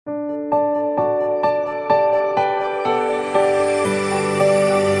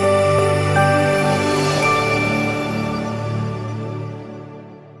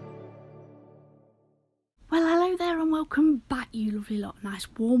lovely lot. Nice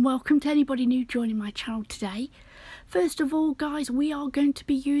warm welcome to anybody new joining my channel today. First of all guys, we are going to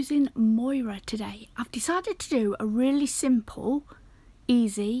be using Moyra today. I've decided to do a really simple,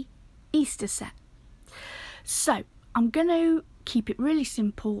 easy Easter set. So I'm going to keep it really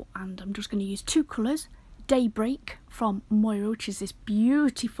simple and I'm just going to use two colours. Daybreak from Moyra, which is this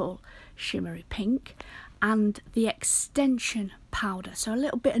beautiful shimmery pink, and the Extension powder, so a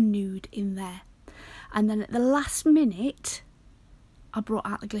little bit of nude in there. And then at the last minute I brought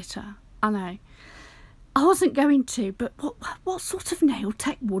out the glitter. I know I wasn't going to, but what sort of nail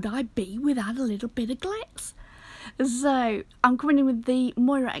tech would I be without a little bit of glitz? So I'm coming in with the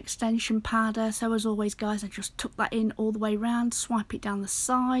Moyra Extension powder. So as always guys, I just tuck that in all the way around, swipe it down the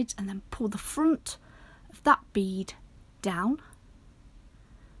sides and then pull the front of that bead down.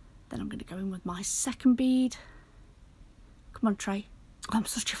 Then I'm going to go in with my second bead. Come on tray. I'm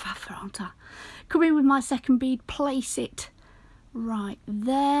such a faffer, aren't I? Come in with my second bead, place it right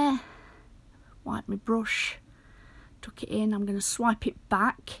there. Wipe my brush, tuck it in. I'm going to swipe it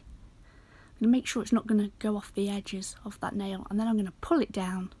back. I'm going to make sure it's not going to go off the edges of that nail, and then I'm going to pull it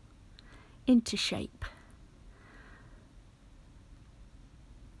down into shape,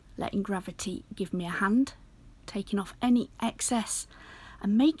 letting gravity give me a hand, taking off any excess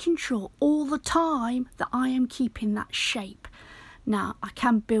and making sure all the time that I am keeping that shape. Now I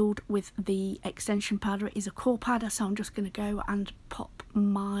can build with the Extension powder. It is a core powder, so I'm just going to go and pop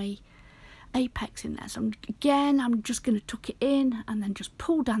my apex in there. So I'm just going to tuck it in and then just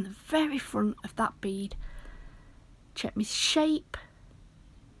pull down the very front of that bead, check my shape,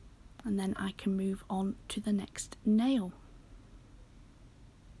 and then I can move on to the next nail.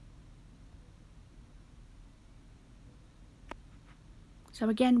 So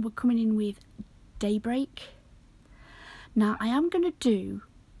again, we're coming in with Daybreak. Now I am going to do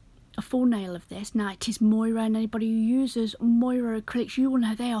a full nail of this. Now it is Moyra, and anybody who uses Moyra acrylics, you will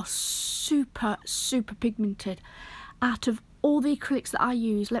know they are super pigmented. Out of all the acrylics that I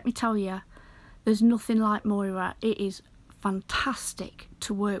use, let me tell you, there's nothing like Moyra. It is fantastic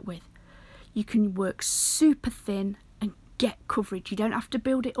to work with. You can work super thin and get coverage. You don't have to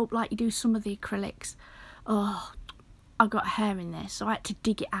build it up like you do some of the acrylics. Oh, I got hair in this, so I had to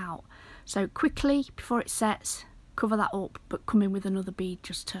dig it out. So quickly before it sets, cover that up, but come in with another bead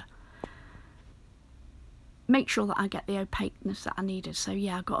just to make sure that I get the opaqueness that I needed. So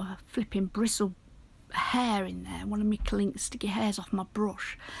yeah, I got a flipping bristle hair in there, one of my sticky hairs off my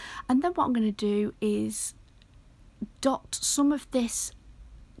brush. And then what I'm going to do is dot some of this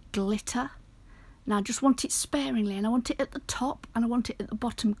glitter. Now I just want it sparingly, and I want it at the top and I want it at the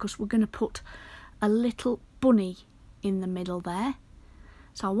bottom, because we're going to put a little bunny in the middle there.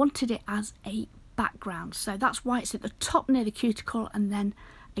 So I wanted it as a background, so that's why it's at the top near the cuticle, and then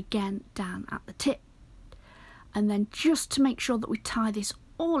again down at the tip. And then just to make sure that we tie this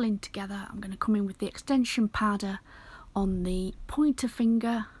all in together, I'm going to come in with the Extension powder on the pointer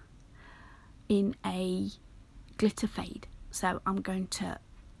finger in a glitter fade. So I'm going to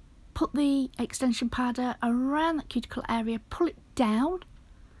put the Extension powder around that cuticle area, pull it down,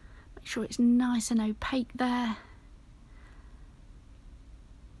 make sure it's nice and opaque there.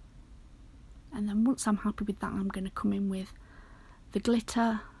 And then once I'm happy with that, I'm going to come in with the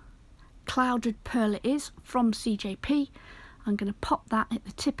glitter. Clouded Pearl it is, from CJP. I'm going to pop that at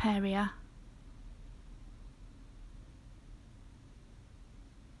the tip area.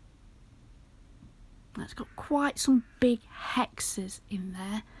 That's got quite some big hexes in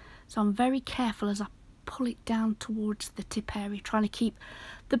there, so I'm very careful as I pull it down towards the tip area, trying to keep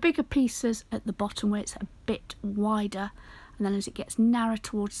the bigger pieces at the bottom where it's a bit wider. And then as it gets narrower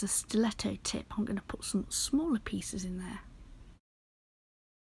towards the stiletto tip, I'm going to put some smaller pieces in there.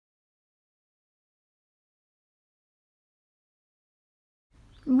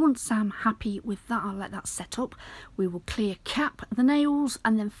 Once I'm happy with that, I'll let that set up. We will clear cap the nails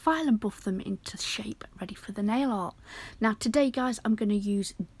and then file and buff them into shape, ready for the nail art. Now today guys, I'm going to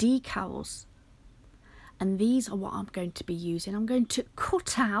use decals, and these are what I'm going to be using. I'm going to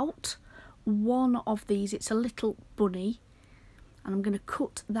cut out one of these. It's a little bunny, and I'm going to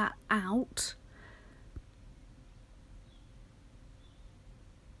cut that out.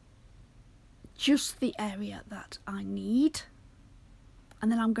 Just the area that I need.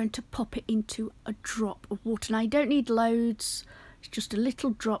 And then I'm going to pop it into a drop of water. Now you don't need loads, it's just a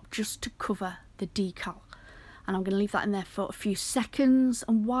little drop just to cover the decal. And I'm going to leave that in there for a few seconds.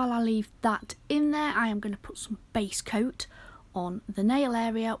 And while I leave that in there, I am going to put some base coat on the nail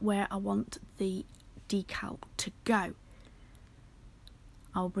area where I want the decal to go.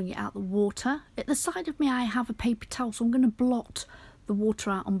 I'll bring it out the water. At the side of me I have a paper towel, so I'm going to blot the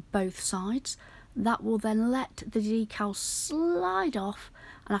water out on both sides. That will then let the decal slide off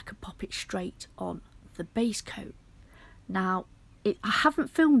and I can pop it straight on the base coat. Now, I haven't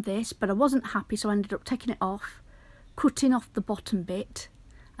filmed this, but I wasn't happy, so I ended up taking it off, cutting off the bottom bit,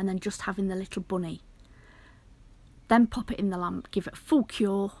 and then just having the little bunny. Then pop it in the lamp, give it a full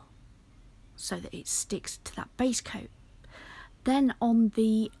cure so that it sticks to that base coat. Then on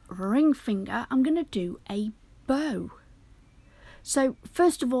the ring finger, I'm going to do a bow. So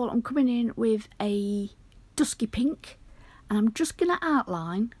first of all, I'm coming in with a dusky pink, and I'm just going to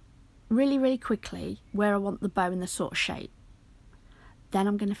outline really quickly where I want the bow in the sort of shape. Then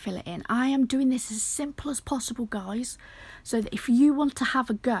I'm going to fill it in. I am doing this as simple as possible, guys, so that if you want to have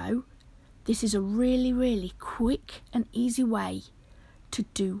a go, this is a really quick and easy way to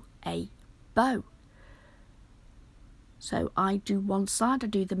do a bow. So I do one side, I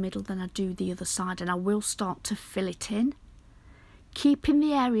do the middle, then I do the other side, and I will start to fill it in, keeping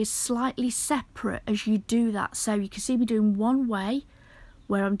the areas slightly separate as you do that. So you can see me doing one way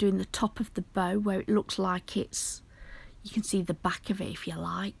where I'm doing the top of the bow, where it looks like it's, you can see the back of it if you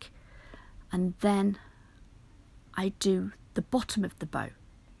like, and then I do the bottom of the bow.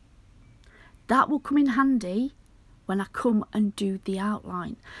 That will come in handy when I come and do the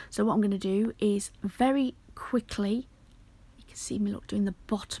outline. So what I'm going to do is very quickly, you can see me doing the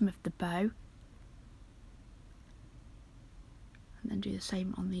bottom of the bow, and then do the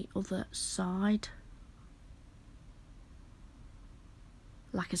same on the other side.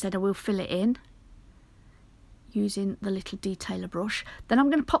 Like I said, I will fill it in using the little detailer brush. Then I'm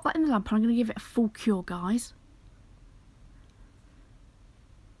going to pop that in the lamp and I'm going to give it a full cure, guys.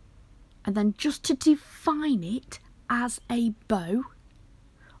 And then just to define it as a bow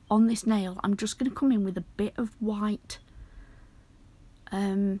on this nail, I'm just going to come in with a bit of white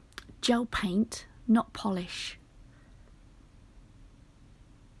gel paint, not polish.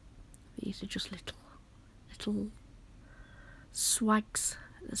 These are just little swags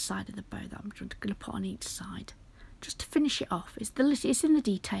at the side of the bow that I'm just going to put on each side, just to finish it off. It's in the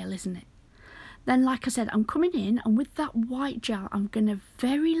detail, isn't it? Then, like I said, I'm coming in, and with that white gel, I'm going to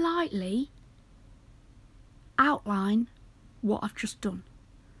very lightly outline what I've just done.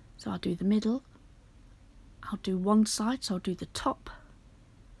 So I'll do the middle, I'll do one side, so I'll do the top.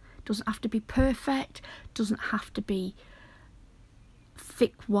 Doesn't have to be perfect, doesn't have to be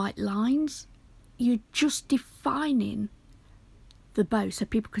thick white lines. You're just defining the bow so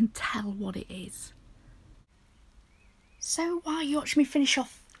people can tell what it is. So while you watch me finish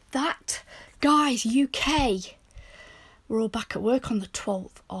off that, guys, UK, we're all back at work on the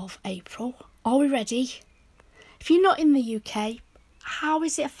 12th of April. Are we ready? If you're not in the UK, how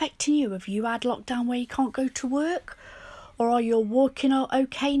is it affecting you? Have you had lockdown where you can't go to work? Or are you working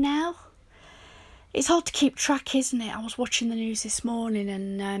okay now? It's hard to keep track, isn't it? I was watching the news this morning,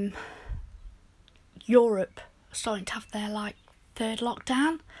 and Europe are starting to have their third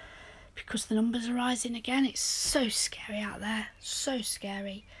lockdown because the numbers are rising again. It's so scary out there, so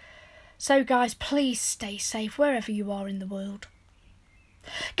scary. So guys, please stay safe wherever you are in the world.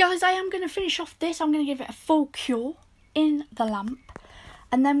 Guys, I am going to finish off this. I'm going to give it a full cure in the lamp,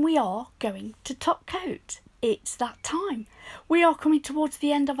 and then we are going to top coat. It's that time. We are coming towards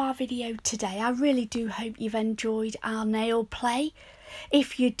the end of our video today. I really do hope you've enjoyed our nail play.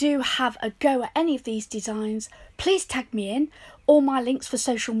 If you do have a go at any of these designs, please tag me in. All my links for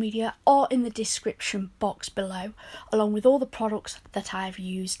social media are in the description box below, along with all the products that I have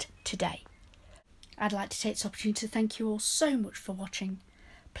used today. I'd like to take this opportunity to thank you all so much for watching.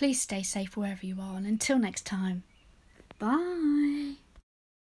 Please stay safe wherever you are, and until next time, bye.